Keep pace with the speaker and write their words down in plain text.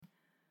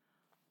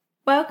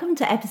Welcome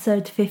to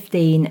episode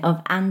 15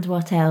 of And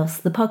What Else,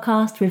 the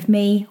podcast with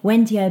me,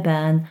 Wendy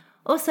O'Byrne,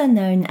 also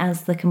known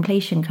as the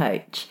Completion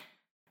Coach.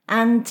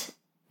 And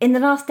in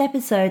the last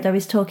episode, I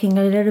was talking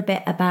a little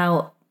bit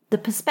about the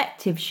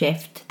perspective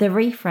shift, the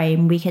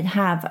reframe we can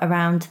have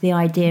around the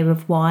idea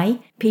of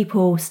why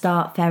people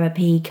start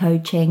therapy,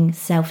 coaching,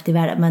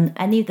 self-development,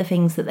 any of the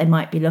things that they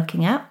might be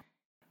looking at,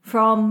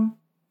 from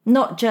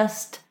not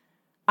just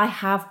I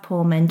have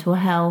poor mental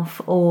health,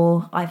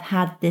 or I've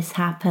had this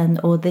happen,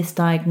 or this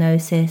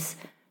diagnosis,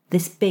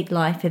 this big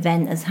life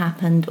event has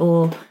happened,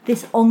 or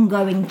this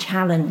ongoing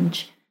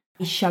challenge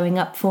is showing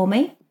up for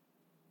me.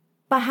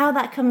 But how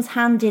that comes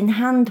hand in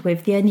hand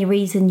with the only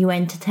reason you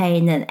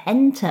entertain and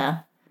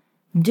enter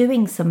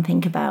doing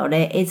something about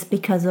it is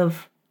because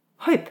of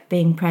hope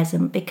being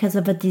present, because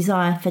of a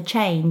desire for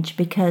change,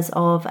 because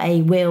of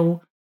a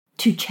will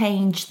to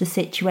change the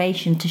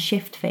situation, to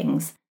shift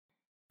things.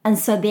 And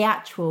so the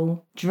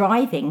actual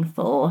driving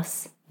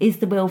force is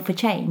the will for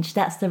change.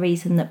 That's the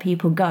reason that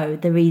people go,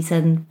 the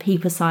reason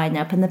people sign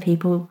up, and the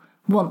people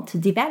want to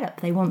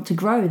develop, they want to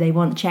grow, they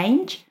want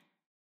change.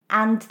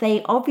 And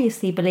they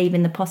obviously believe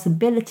in the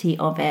possibility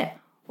of it,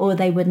 or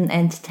they wouldn't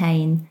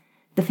entertain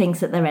the things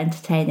that they're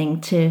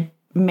entertaining to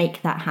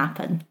make that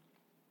happen.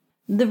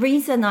 The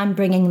reason I'm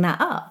bringing that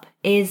up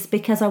is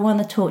because I want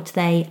to talk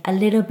today a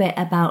little bit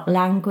about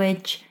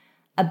language,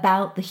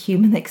 about the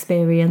human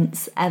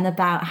experience, and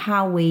about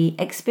how we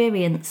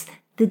experience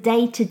the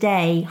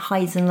day-to-day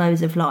highs and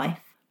lows of life.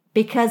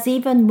 Because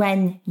even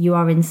when you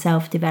are in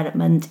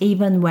self-development,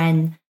 even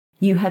when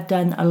you have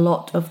done a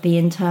lot of the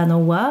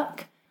internal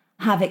work,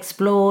 have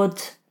explored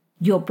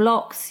your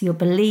blocks, your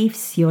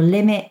beliefs, your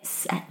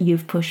limits,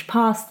 you've pushed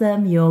past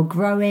them, you're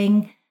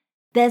growing,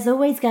 there's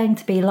always going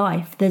to be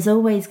life. There's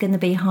always going to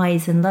be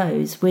highs and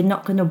lows. We're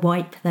not going to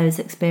wipe those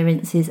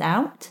experiences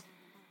out.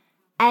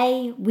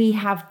 We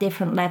have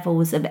different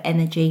levels of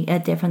energy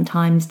at different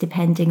times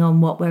depending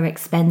on what we're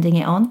expending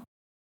it on.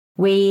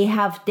 We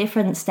have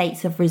different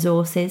states of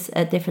resources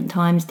at different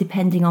times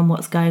depending on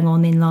what's going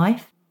on in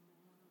life.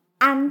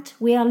 And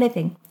we are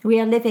living. We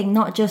are living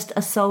not just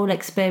a soul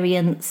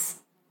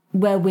experience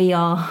where we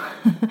are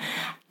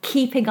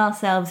keeping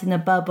ourselves in a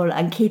bubble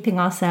and keeping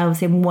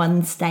ourselves in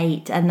one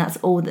state, and that's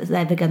all that's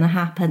ever going to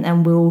happen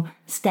and we'll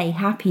stay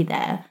happy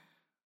there.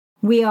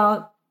 We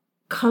are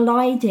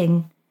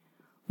colliding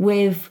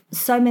with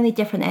so many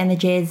different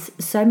energies,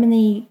 so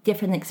many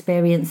different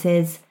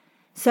experiences,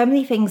 so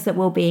many things that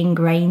will be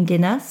ingrained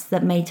in us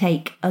that may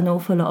take an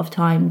awful lot of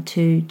time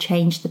to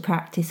change the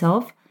practice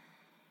of.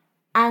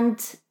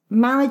 And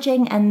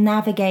managing and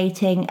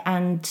navigating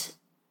and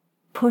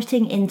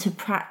putting into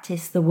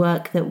practice the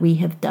work that we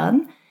have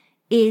done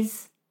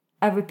is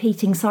a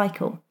repeating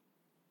cycle.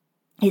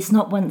 It's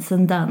not once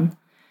and done.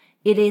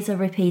 It is a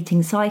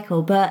repeating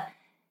cycle, but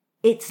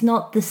it's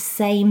not the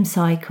same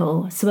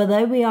cycle. So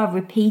although we are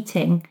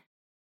repeating,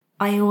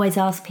 I always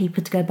ask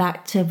people to go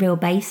back to real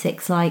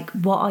basics, like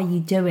what are you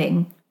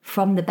doing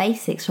from the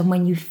basics, from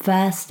when you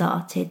first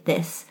started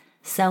this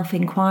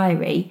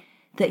self-inquiry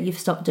that you've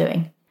stopped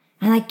doing.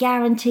 And I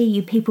guarantee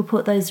you people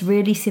put those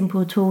really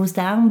simple tools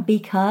down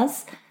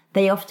because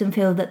they often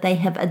feel that they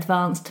have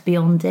advanced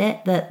beyond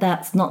it, that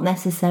that's not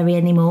necessary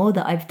anymore,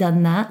 that I've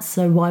done that,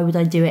 so why would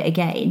I do it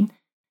again?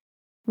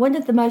 One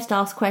of the most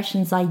asked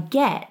questions I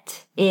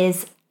get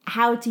is,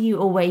 how do you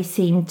always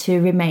seem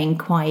to remain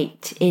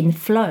quite in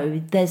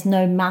flow? There's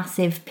no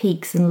massive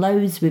peaks and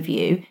lows with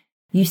you.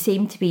 You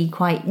seem to be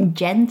quite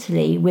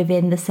gently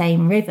within the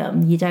same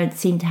rhythm. You don't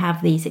seem to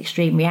have these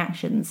extreme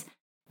reactions.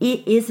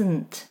 It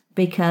isn't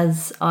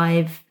because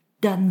I've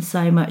done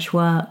so much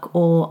work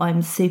or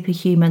I'm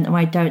superhuman or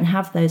I don't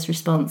have those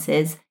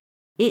responses.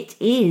 It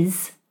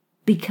is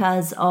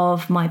because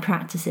of my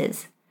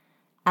practices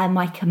and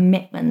my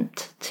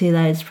commitment to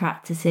those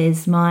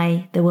practices,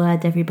 the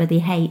word everybody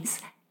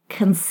hates,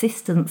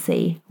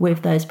 consistency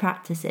with those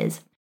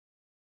practices.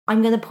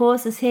 I'm going to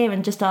pause us here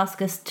and just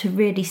ask us to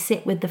really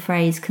sit with the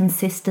phrase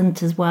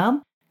consistent as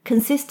well.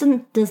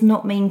 Consistent does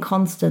not mean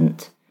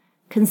constant.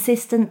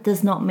 Consistent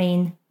does not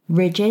mean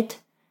rigid.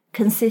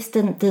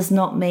 Consistent does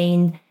not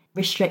mean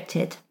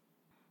restricted.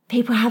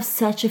 People have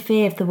such a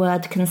fear of the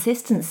word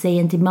consistency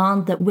and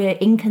demand that we're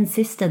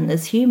inconsistent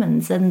as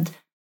humans. And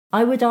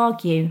I would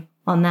argue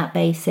on that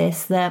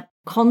basis that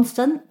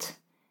constant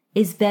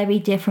is very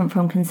different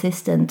from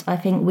consistent. I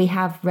think we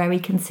have very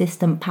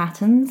consistent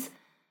patterns,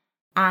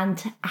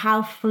 and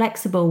how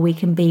flexible we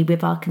can be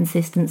with our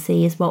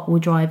consistency is what will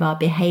drive our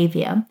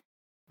behaviour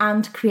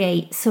and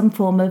create some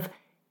form of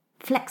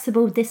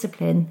flexible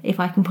discipline, if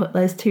I can put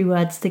those two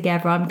words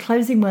together. I'm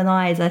closing one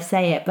eye as I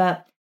say it,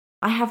 but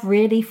I have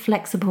really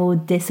flexible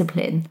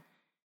discipline.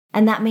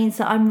 And that means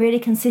that I'm really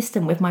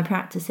consistent with my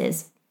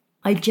practices.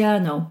 I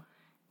journal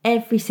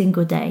every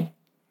single day.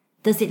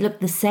 Does it look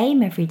the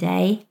same every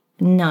day?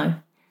 No.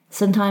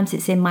 Sometimes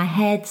it's in my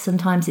head,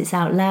 sometimes it's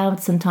out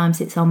loud, sometimes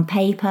it's on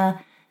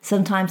paper,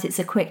 sometimes it's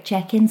a quick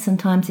check-in,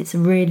 sometimes it's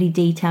really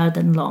detailed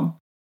and long.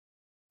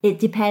 It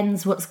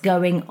depends what's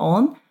going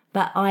on,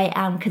 but I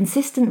am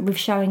consistent with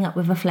showing up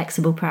with a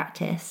flexible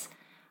practice.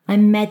 I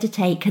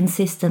meditate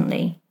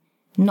consistently,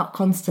 not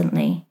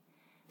constantly.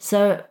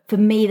 So for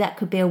me, that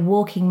could be a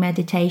walking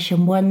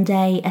meditation one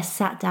day, a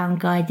sat down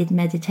guided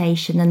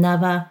meditation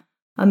another,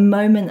 a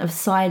moment of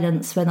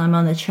silence when I'm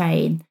on a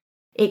train.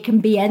 It can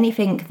be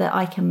anything that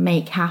I can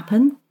make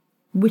happen,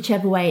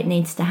 whichever way it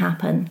needs to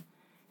happen.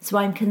 So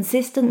I'm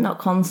consistent, not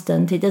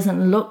constant. It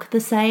doesn't look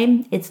the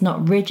same. It's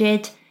not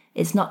rigid.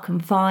 It's not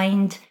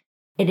confined.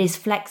 It is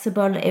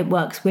flexible. It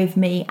works with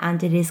me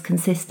and it is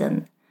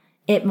consistent.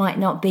 It might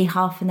not be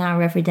half an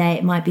hour every day.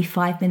 It might be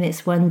 5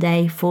 minutes one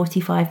day,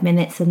 45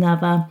 minutes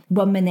another,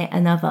 1 minute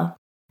another.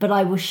 But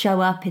I will show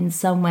up in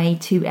some way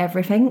to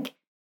everything.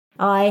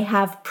 I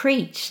have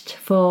preached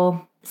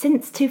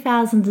since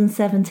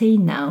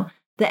 2017 now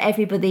that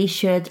everybody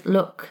should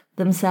look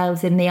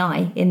themselves in the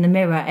eye, in the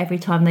mirror, every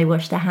time they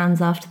wash their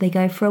hands after they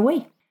go for a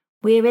wee.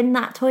 We're in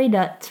that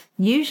toilet,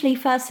 usually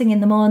first thing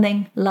in the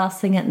morning, last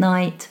thing at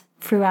night,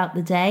 throughout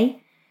the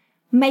day.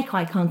 Make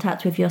eye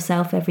contact with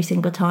yourself every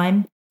single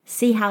time.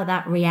 See how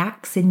that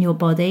reacts in your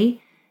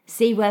body.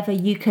 See whether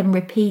you can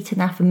repeat an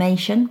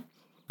affirmation.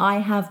 I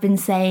have been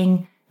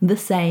saying the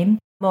same,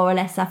 more or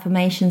less,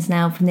 affirmations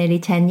now for nearly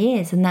 10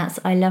 years, and that's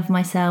I love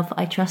myself,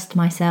 I trust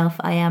myself,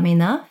 I am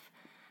enough.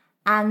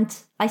 And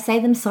I say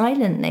them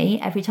silently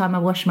every time I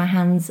wash my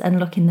hands and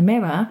look in the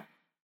mirror.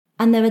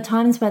 And there are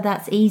times where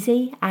that's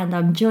easy and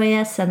I'm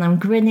joyous and I'm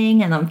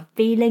grinning and I'm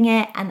feeling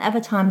it. And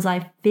other times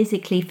I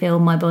physically feel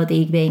my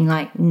body being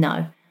like,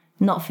 no,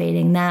 not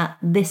feeling that.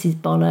 This is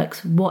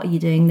bollocks. What are you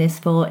doing this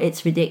for?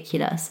 It's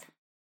ridiculous.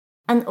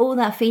 And all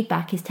that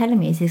feedback is telling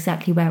me is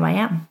exactly where I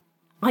am.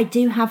 I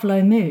do have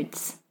low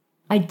moods.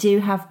 I do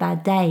have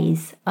bad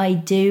days. I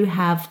do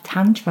have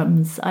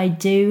tantrums. I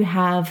do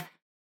have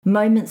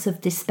moments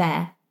of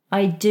despair.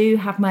 I do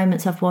have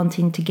moments of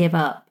wanting to give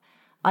up.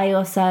 I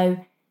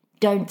also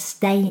don't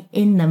stay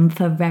in them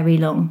for very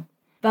long.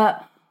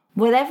 But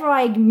whatever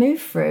I move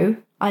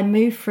through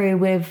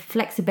with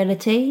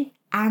flexibility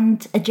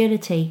and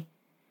agility.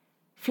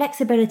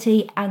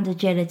 Flexibility and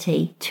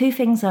agility, two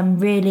things I'm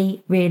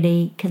really,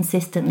 really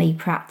consistently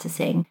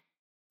practicing.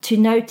 To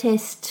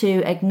notice,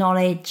 to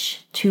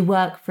acknowledge, to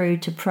work through,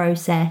 to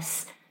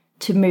process,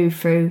 to move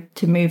through,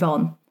 to move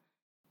on.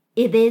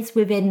 It is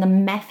within the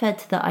method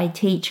that I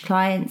teach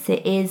clients.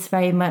 It is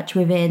very much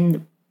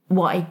within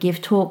what I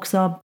give talks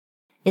on.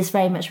 It's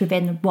very much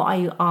within what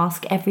I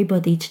ask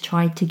everybody to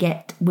try to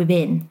get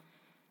within.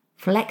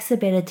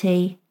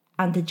 Flexibility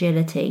and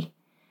agility.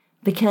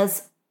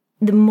 Because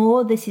the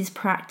more this is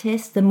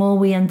practiced, the more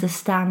we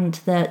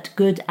understand that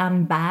good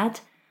and bad,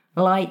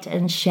 light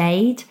and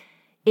shade,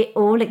 it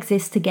all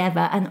exists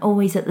together and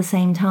always at the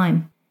same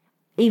time,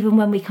 even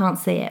when we can't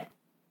see it.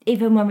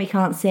 Even when we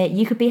can't see it,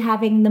 you could be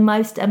having the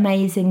most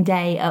amazing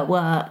day at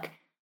work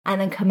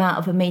and then come out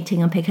of a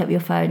meeting and pick up your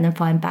phone and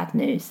find bad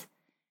news.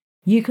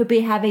 You could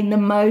be having the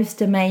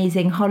most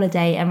amazing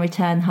holiday and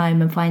return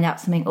home and find out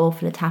something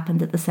awful had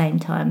happened at the same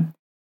time.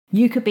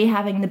 You could be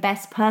having the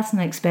best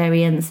personal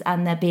experience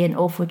and there be an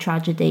awful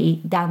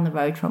tragedy down the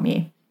road from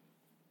you.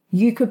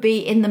 You could be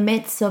in the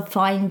midst of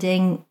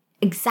finding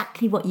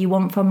exactly what you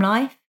want from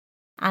life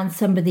and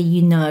somebody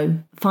you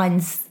know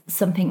finds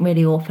something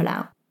really awful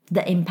out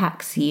that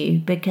impacts you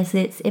because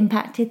it's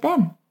impacted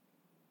them.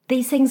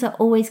 These things are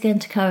always going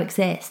to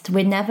coexist.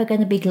 We're never going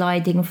to be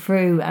gliding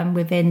through and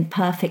within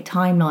perfect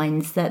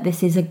timelines that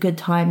this is a good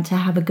time to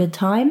have a good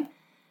time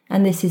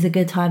and this is a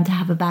good time to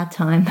have a bad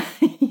time,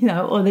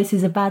 or this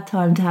is a bad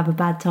time to have a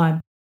bad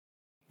time.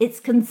 It's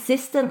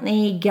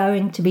consistently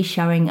going to be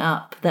showing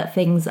up that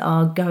things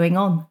are going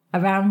on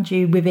around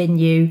you, within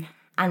you,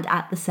 and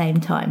at the same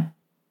time.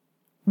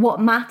 What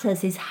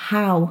matters is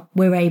how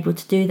we're able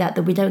to do that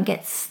we don't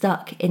get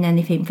stuck in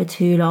anything for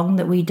too long,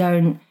 that we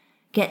don't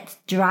get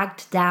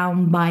dragged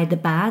down by the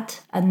bad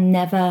and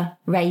never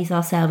raise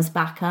ourselves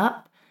back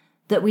up,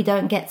 that we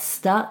don't get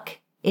stuck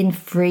in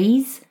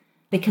freeze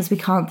because we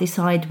can't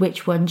decide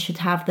which one should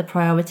have the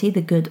priority,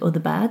 the good or the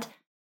bad,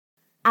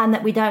 and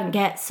that we don't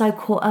get so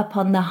caught up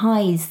on the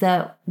highs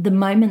that the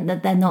moment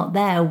that they're not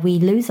there, we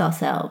lose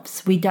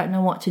ourselves. We don't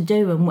know what to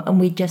do and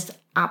we just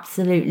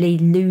absolutely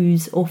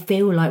lose or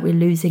feel like we're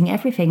losing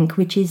everything,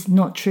 which is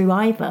not true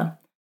either.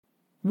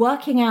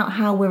 Working out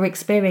how we're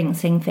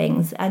experiencing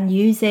things and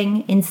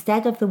using,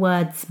 instead of the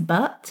words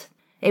but,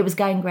 it was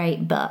going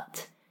great,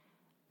 but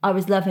I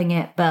was loving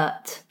it,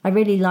 but I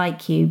really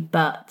like you,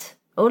 but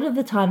all of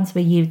the times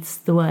we use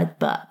the word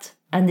but,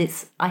 and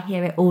I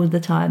hear it all the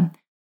time.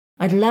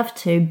 I'd love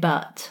to,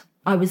 but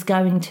I was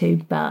going to,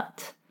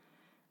 but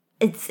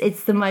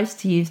it's the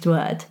most used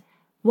word.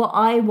 What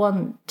I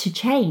want to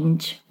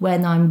change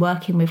when I'm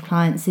working with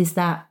clients is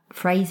that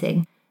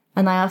phrasing.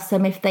 And I asked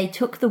them if they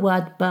took the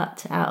word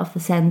but out of the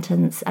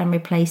sentence and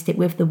replaced it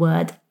with the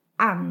word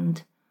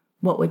and,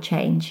 what would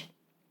change?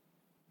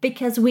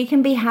 Because we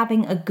can be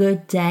having a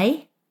good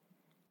day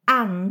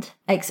and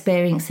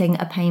experiencing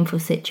a painful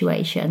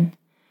situation.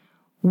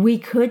 We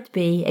could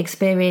be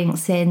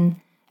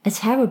experiencing a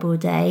terrible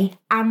day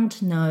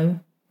and know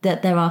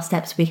that there are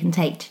steps we can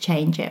take to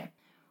change it.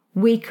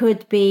 We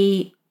could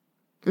be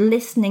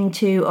listening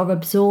to or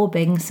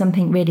absorbing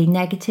something really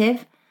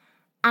negative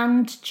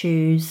and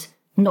choose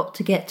not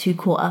to get too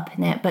caught up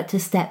in it, but to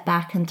step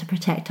back and to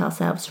protect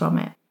ourselves from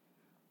it.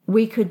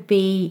 We could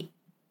be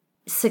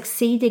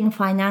succeeding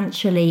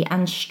financially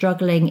and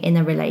struggling in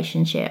a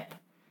relationship.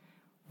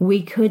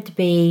 We could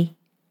be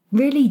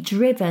really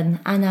driven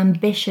and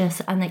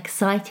ambitious and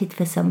excited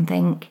for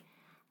something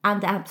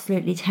and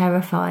absolutely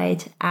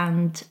terrified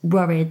and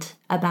worried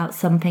about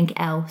something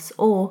else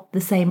or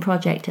the same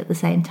project at the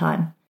same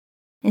time.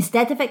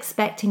 Instead of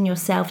expecting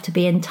yourself to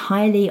be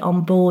entirely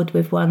on board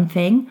with one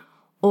thing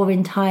or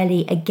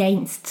entirely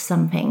against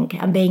something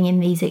and being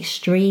in these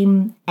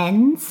extreme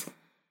ends,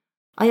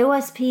 I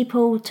always ask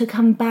people to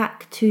come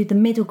back to the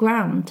middle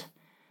ground.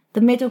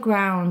 The middle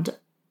ground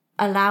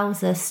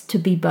allows us to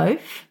be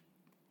both.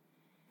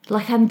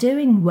 Like, I'm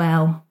doing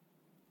well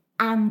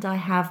and I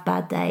have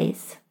bad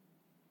days.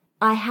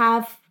 I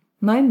have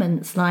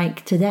moments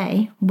like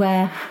today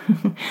where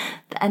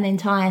an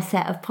entire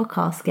set of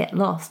podcasts get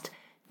lost.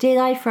 Did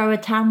I throw a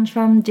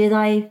tantrum? Did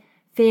I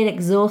feel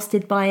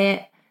exhausted by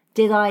it?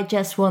 Did I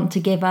just want to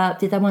give up?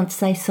 Did I want to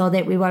say, sod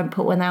it, we won't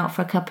put one out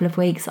for a couple of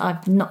weeks.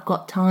 I've not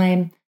got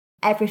time.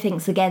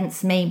 Everything's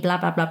against me, blah,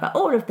 blah, blah, blah.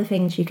 All of the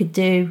things you could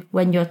do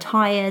when you're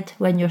tired,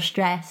 when you're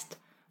stressed,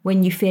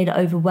 when you feel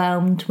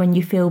overwhelmed, when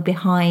you feel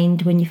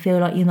behind, when you feel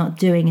like you're not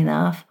doing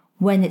enough,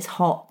 when it's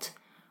hot,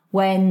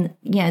 when,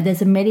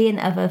 there's a million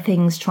other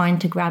things trying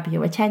to grab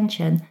your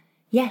attention.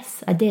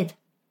 Yes, I did.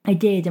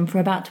 And for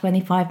about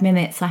 25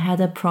 minutes, I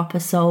had a proper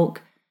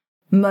sulk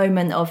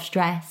moment of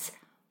stress.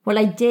 What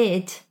I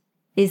did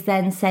is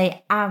then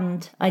say,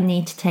 and I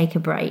need to take a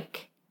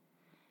break.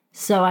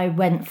 So I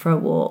went for a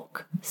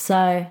walk.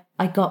 So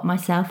I got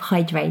myself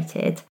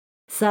hydrated.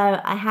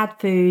 So I had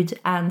food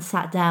and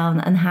sat down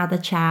and had a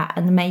chat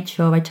and made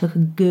sure I took a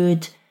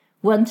good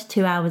 1 to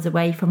 2 hours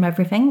away from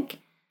everything.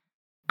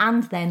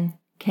 And then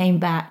came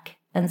back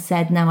and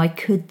said, now I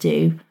could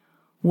do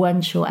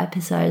one short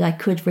episode. I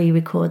could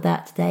re-record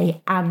that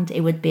today and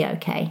it would be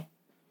okay.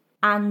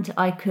 And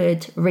I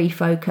could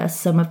refocus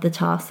some of the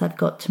tasks I've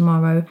got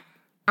tomorrow.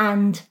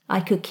 And I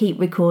could keep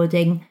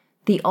recording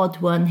the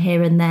odd one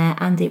here and there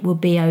and it will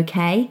be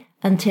okay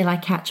until I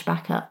catch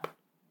back up.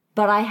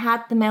 But I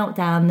had the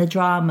meltdown, the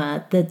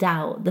drama, the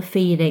doubt, the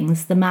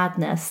feelings, the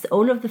madness,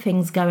 all of the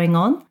things going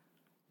on.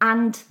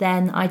 And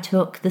then I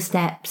took the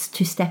steps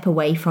to step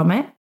away from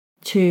it,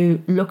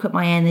 to look at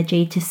my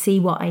energy, to see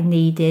what I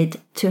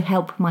needed to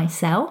help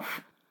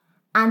myself.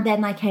 And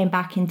then I came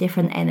back in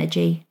different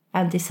energy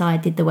and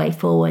decided the way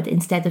forward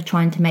instead of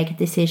trying to make a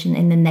decision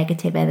in the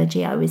negative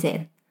energy I was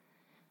in.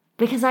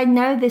 Because I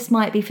know this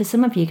might be for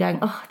some of you going,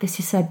 oh, this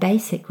is so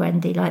basic,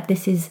 Wendy. Like,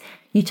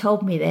 you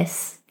told me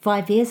this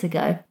 5 years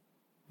ago.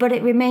 But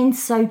it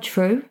remains so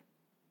true.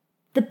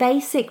 The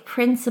basic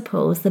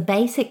principles, the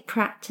basic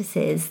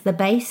practices, the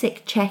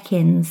basic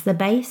check-ins, the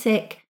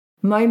basic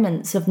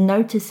moments of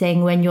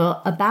noticing when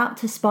you're about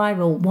to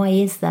spiral, why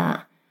is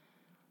that?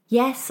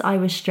 Yes, I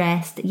was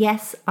stressed.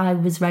 Yes, I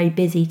was very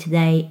busy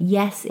today.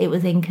 Yes, it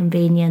was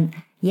inconvenient.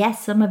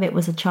 Yes, some of it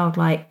was a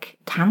childlike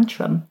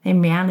tantrum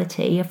in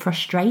reality, a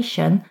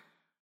frustration.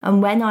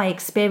 And when I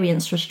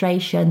experience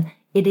frustration,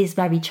 it is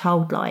very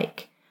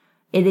childlike.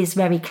 It is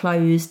very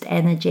closed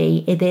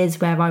energy. It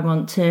is where I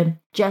want to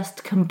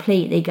just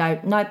completely go,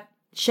 nope,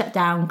 shut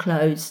down,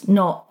 close,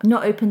 not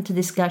open to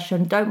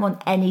discussion, don't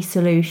want any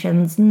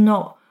solutions,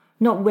 not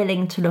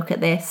willing to look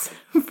at this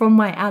from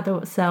my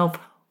adult self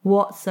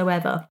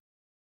whatsoever.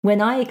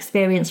 When I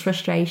experience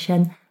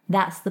frustration,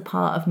 that's the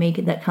part of me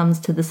that comes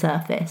to the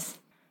surface.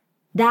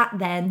 That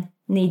then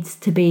needs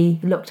to be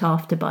looked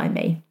after by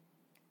me.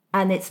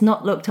 And it's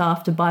not looked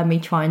after by me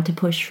trying to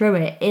push through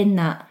it in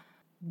that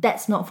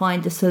let's not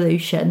find a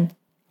solution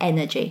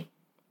energy.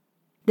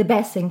 The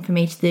best thing for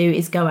me to do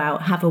is go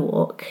out, have a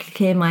walk,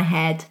 clear my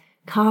head,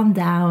 calm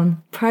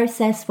down,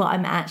 process what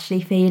I'm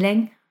actually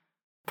feeling,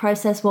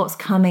 process what's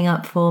coming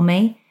up for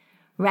me,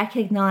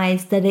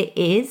 recognize that it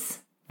is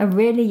a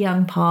really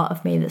young part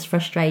of me that's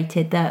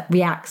frustrated, that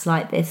reacts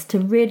like this to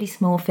really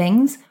small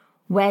things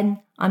when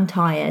I'm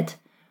tired,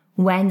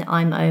 when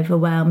I'm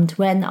overwhelmed,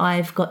 when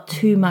I've got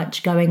too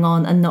much going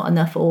on and not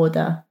enough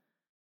order.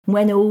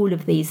 When all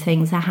of these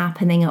things are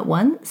happening at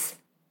once,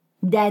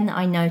 then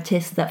I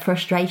notice that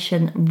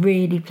frustration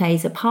really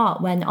plays a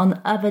part when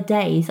on other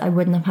days I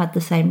wouldn't have had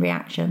the same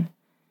reaction.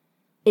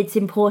 It's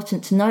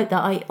important to note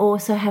that I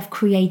also have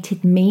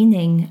created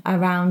meaning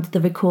around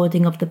the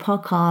recording of the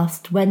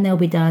podcast, when they'll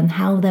be done,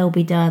 how they'll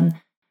be done.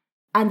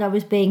 And I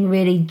was being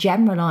really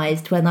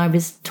generalized when I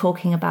was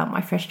talking about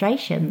my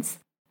frustrations.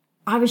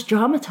 I was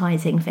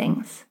dramatizing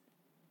things.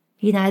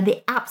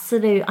 The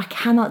absolute, I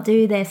cannot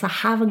do this, I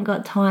haven't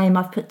got time,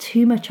 I've put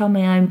too much on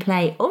my own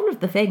plate. All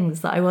of the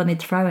things that I wanted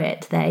to throw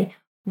at today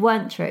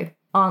weren't true,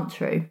 aren't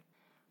true.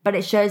 But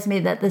it shows me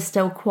that there's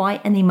still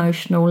quite an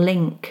emotional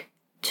link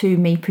to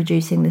me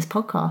producing this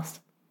podcast.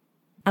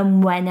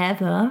 And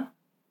whenever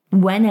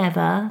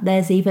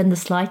there's even the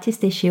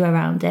slightest issue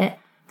around it,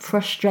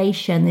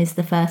 frustration is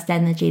the first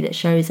energy that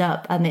shows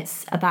up, and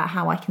it's about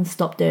how I can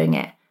stop doing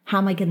it, how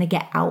am I going to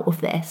get out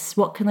of this?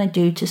 What can I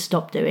do to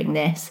stop doing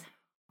this?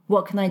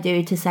 What can I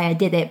do to say I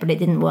did it, but it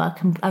didn't work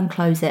and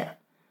close it?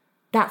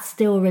 That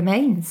still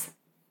remains.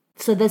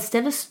 So there's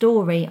still a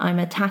story I'm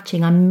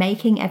attaching. I'm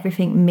making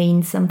everything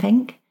mean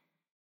something.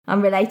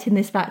 I'm relating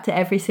this back to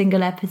every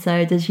single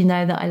episode, as you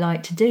know that I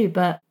like to do,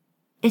 but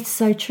it's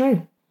so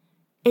true.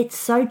 It's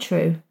so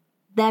true.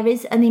 There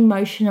is an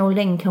emotional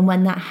link, and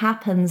when that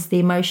happens, the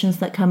emotions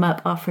that come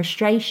up are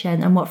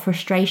frustration, and what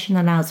frustration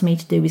allows me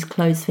to do is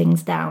close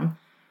things down.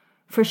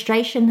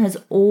 Frustration has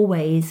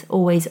always,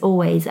 always,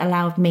 always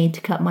allowed me to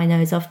cut my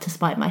nose off to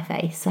spite my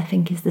face, I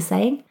think is the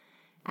saying,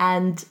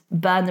 and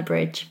burn a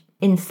bridge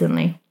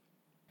instantly.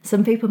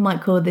 Some people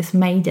might call this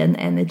maiden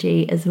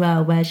energy as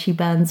well, where she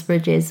burns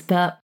bridges,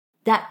 but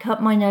that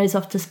cut my nose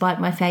off to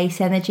spite my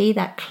face energy,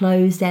 that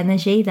closed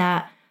energy,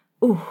 that,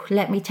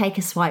 let me take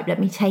a swipe, let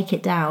me take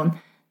it down,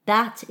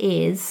 that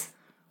is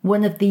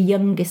one of the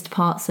youngest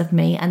parts of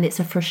me, and it's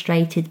a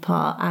frustrated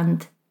part,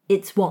 and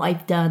it's what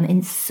I've done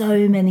in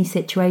so many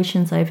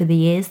situations over the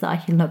years that I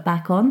can look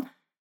back on,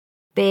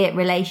 be it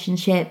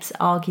relationships,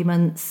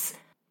 arguments,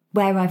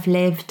 where I've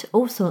lived,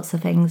 all sorts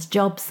of things,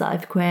 jobs that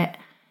I've quit,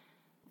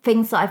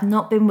 things that I've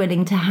not been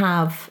willing to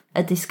have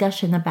a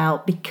discussion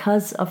about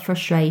because of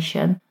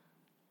frustration,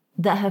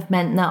 that have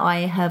meant that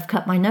I have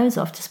cut my nose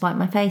off to spite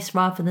my face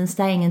rather than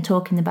staying and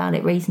talking about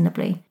it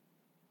reasonably.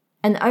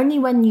 And only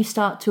when you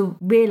start to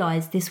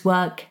realise this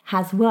work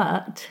has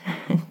worked,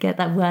 get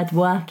that word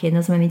work in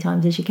as many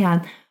times as you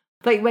can,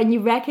 but when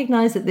you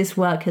recognise that this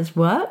work has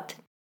worked,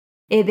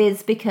 it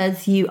is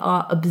because you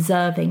are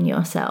observing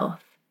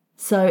yourself.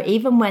 So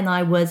even when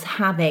I was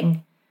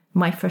having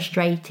my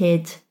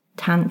frustrated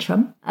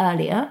tantrum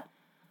earlier,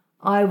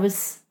 I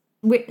was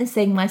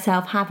witnessing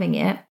myself having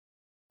it,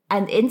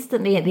 and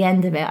instantly at the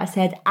end of it I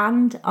said,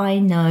 and I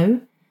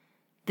know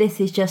this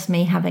is just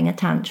me having a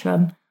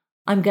tantrum.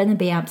 I'm going to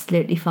be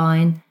absolutely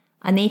fine.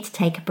 I need to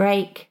take a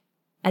break.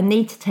 I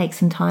need to take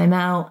some time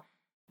out.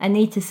 I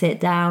need to sit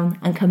down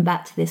and come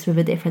back to this with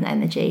a different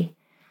energy,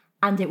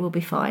 and it will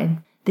be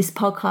fine. This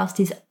podcast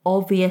is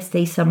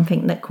obviously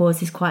something that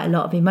causes quite a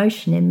lot of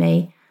emotion in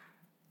me,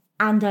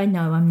 and I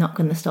know I'm not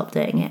going to stop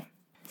doing it.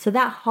 So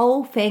that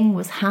whole thing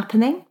was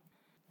happening,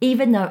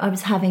 even though I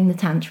was having the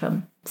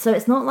tantrum. So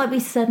it's not like we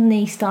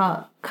suddenly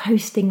start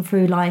coasting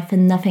through life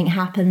and nothing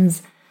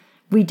happens.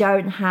 We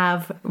don't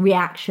have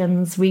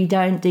reactions. We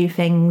don't do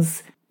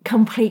things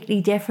completely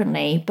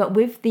differently. But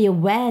with the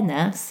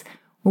awareness,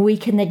 we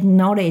can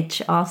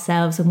acknowledge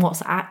ourselves and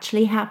what's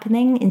actually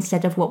happening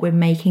instead of what we're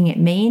making it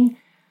mean.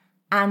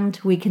 And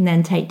we can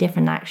then take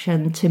different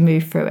action to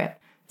move through it.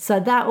 So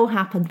that all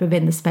happened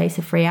within the space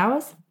of 3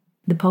 hours.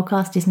 The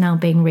podcast is now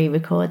being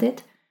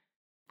re-recorded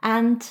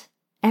and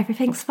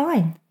everything's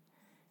fine.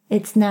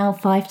 It's now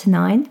 5 to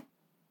 9.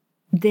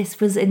 This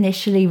was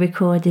initially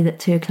recorded at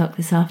 2 o'clock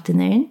this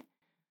afternoon.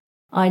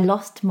 I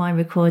lost my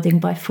recording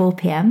by 4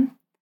 p.m.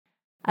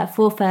 At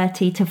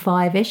 4:30 to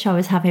 5-ish, I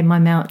was having my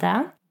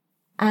meltdown.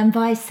 And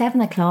by 7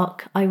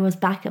 o'clock, I was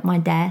back at my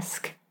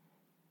desk,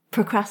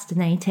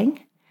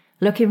 procrastinating,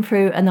 looking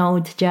through an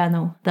old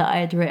journal that I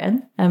had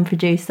written and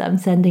produced that I'm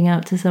sending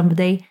out to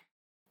somebody,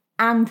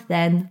 and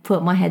then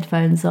put my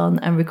headphones on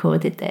and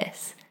recorded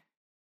this.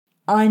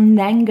 I'm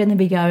then going to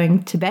be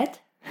going to bed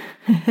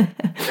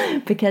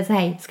because,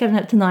 hey, it's coming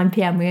up to 9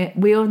 p.m.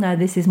 We all know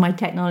this is my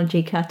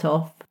technology cut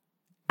off.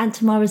 And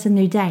tomorrow's a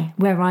new day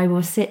where I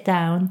will sit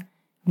down,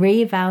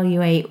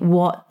 reevaluate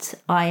what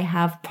I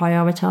have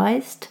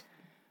prioritised,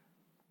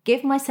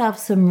 give myself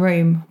some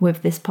room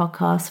with this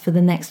podcast for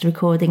the next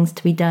recordings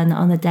to be done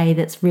on a day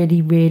that's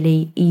really,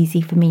 really easy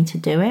for me to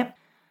do it,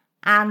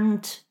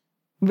 and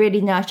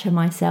really nurture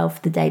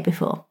myself the day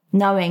before,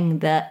 knowing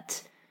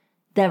that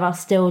there are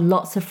still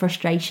lots of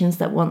frustrations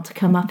that want to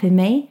come up in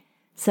me.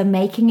 So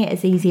making it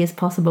as easy as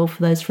possible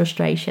for those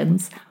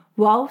frustrations,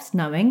 whilst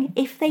knowing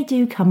if they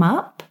do come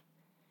up,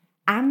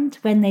 and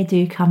when they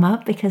do come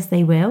up, because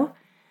they will,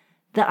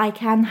 that I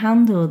can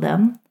handle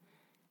them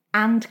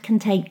and can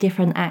take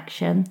different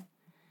action,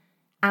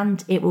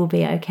 and it will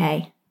be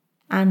okay.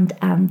 And.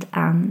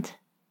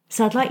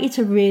 So I'd like you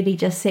to really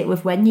just sit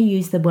with when you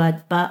use the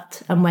word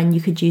but and when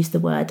you could use the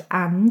word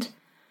and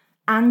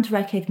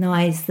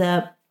recognise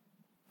that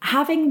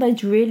having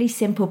those really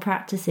simple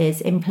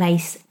practices in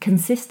place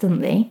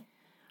consistently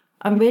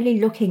and really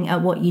looking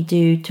at what you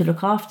do to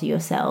look after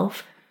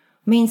yourself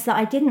means that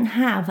I didn't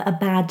have a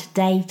bad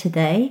day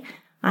today.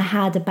 I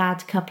had a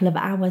bad couple of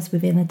hours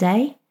within a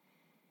day.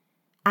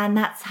 And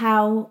that's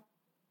how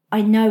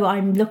I know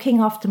I'm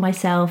looking after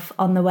myself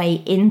on the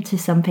way into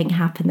something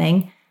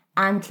happening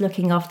and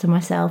looking after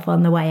myself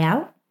on the way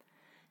out.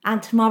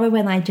 And tomorrow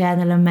when I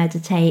journal and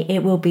meditate,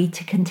 it will be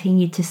to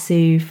continue to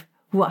soothe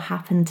what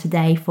happened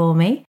today for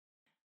me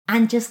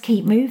and just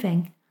keep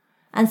moving.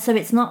 And so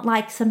it's not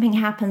like something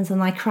happens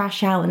and I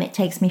crash out and it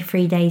takes me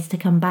 3 days to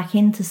come back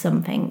into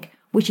something,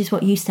 which is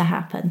what used to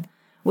happen,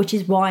 which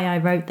is why I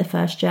wrote the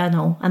first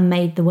journal and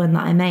made the one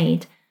that I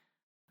made.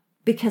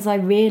 Because I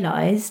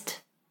realised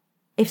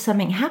if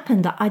something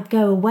happened, I'd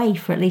go away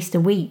for at least a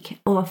week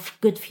or a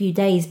good few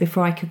days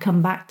before I could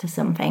come back to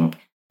something.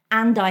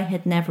 and I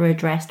had never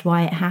addressed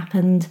why it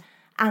happened,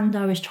 and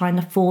I was trying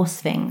to force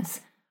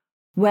things.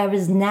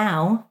 Whereas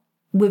now,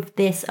 with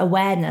this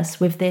awareness,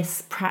 with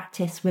this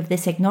practice, with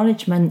this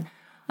acknowledgement,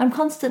 I'm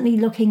constantly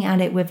looking at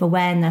it with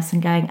awareness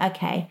and going,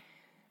 okay,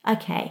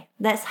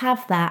 let's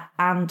have that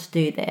and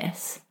do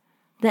this.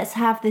 Let's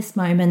have this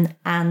moment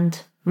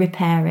and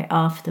repair it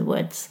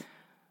afterwards.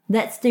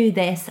 Let's do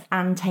this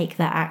and take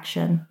that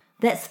action.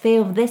 Let's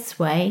feel this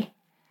way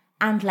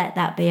and let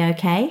that be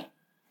okay.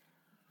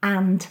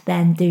 And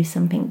then do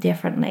something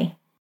differently.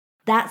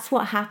 That's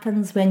what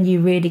happens when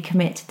you really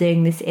commit to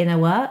doing this inner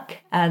work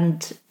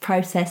and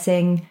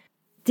processing,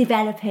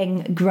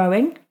 developing,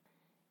 growing.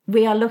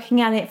 We are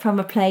looking at it from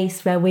a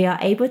place where we are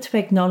able to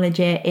acknowledge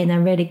it in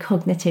a really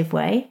cognitive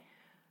way,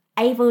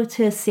 able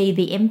to see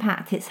the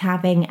impact it's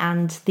having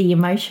and the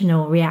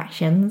emotional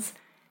reactions,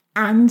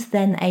 and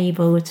then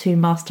able to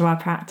master our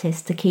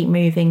practice, to keep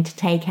moving, to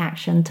take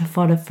action, to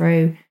follow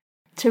through,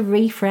 to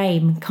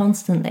reframe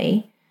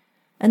constantly.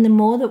 And the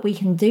more that we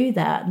can do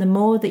that, the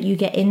more that you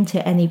get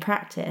into any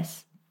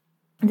practice.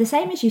 And the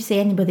same as you see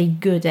anybody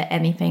good at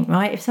anything,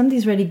 right? If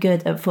somebody's really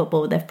good at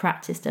football, they've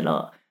practiced a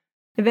lot.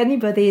 If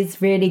anybody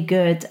is really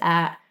good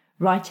at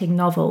writing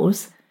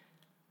novels,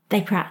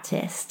 they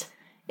practiced.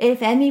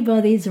 If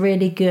anybody's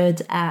really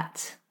good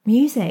at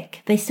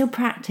music, they still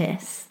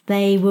practice.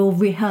 They will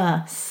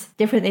rehearse.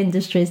 Different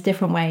industries,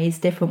 different ways,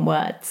 different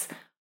words.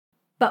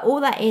 But all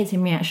that is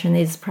in reaction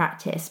is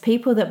practice.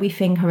 People that we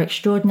think are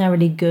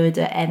extraordinarily good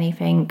at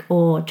anything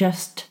or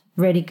just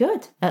really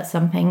good at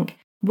something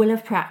will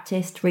have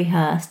practiced,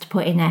 rehearsed,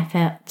 put in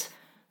effort.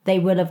 They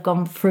will have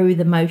gone through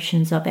the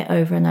motions of it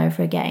over and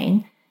over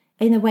again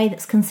in a way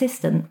that's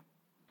consistent.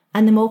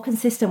 And the more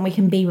consistent we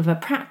can be with a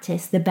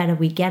practice, the better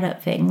we get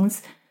at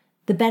things.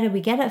 The better we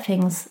get at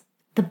things,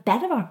 the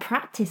better our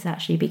practice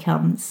actually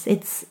becomes.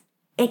 It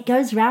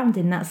goes round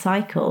in that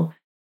cycle.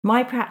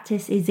 My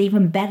practice is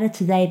even better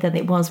today than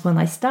it was when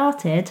I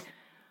started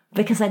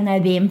because I know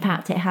the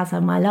impact it has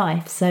on my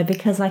life. So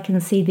because I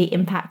can see the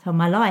impact on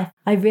my life,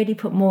 I really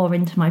put more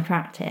into my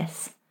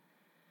practice.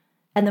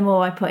 And the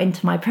more I put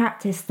into my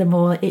practice, the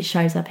more it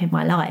shows up in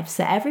my life.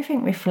 So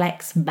everything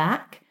reflects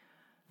back.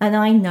 And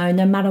I know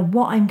no matter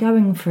what I'm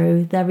going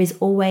through, there is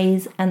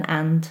always an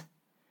and.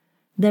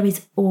 There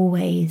is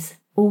always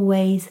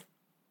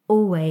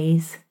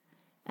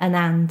an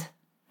and.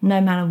 No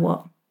matter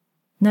what.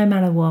 No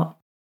matter what.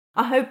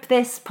 I hope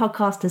this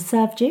podcast has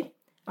served you.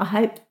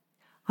 I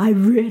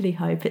really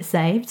hope it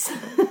saves.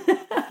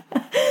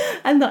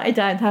 And that I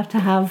don't have to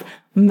have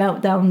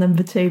meltdown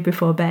number 2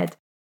 before bed.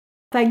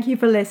 Thank you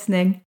for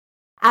listening.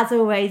 As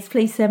always,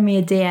 please send me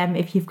a DM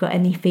if you've got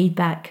any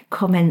feedback,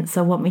 comments,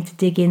 or want me to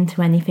dig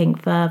into anything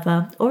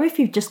further, or if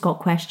you've just got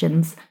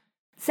questions.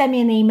 Send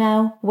me an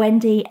email,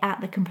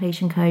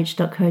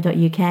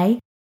 wendy@thecompletioncoach.co.uk.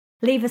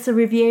 Leave us a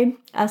review,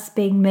 us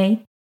being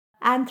me.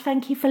 And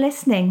thank you for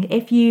listening.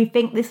 If you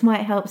think this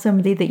might help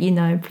somebody that you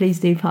know, please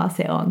do pass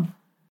it on.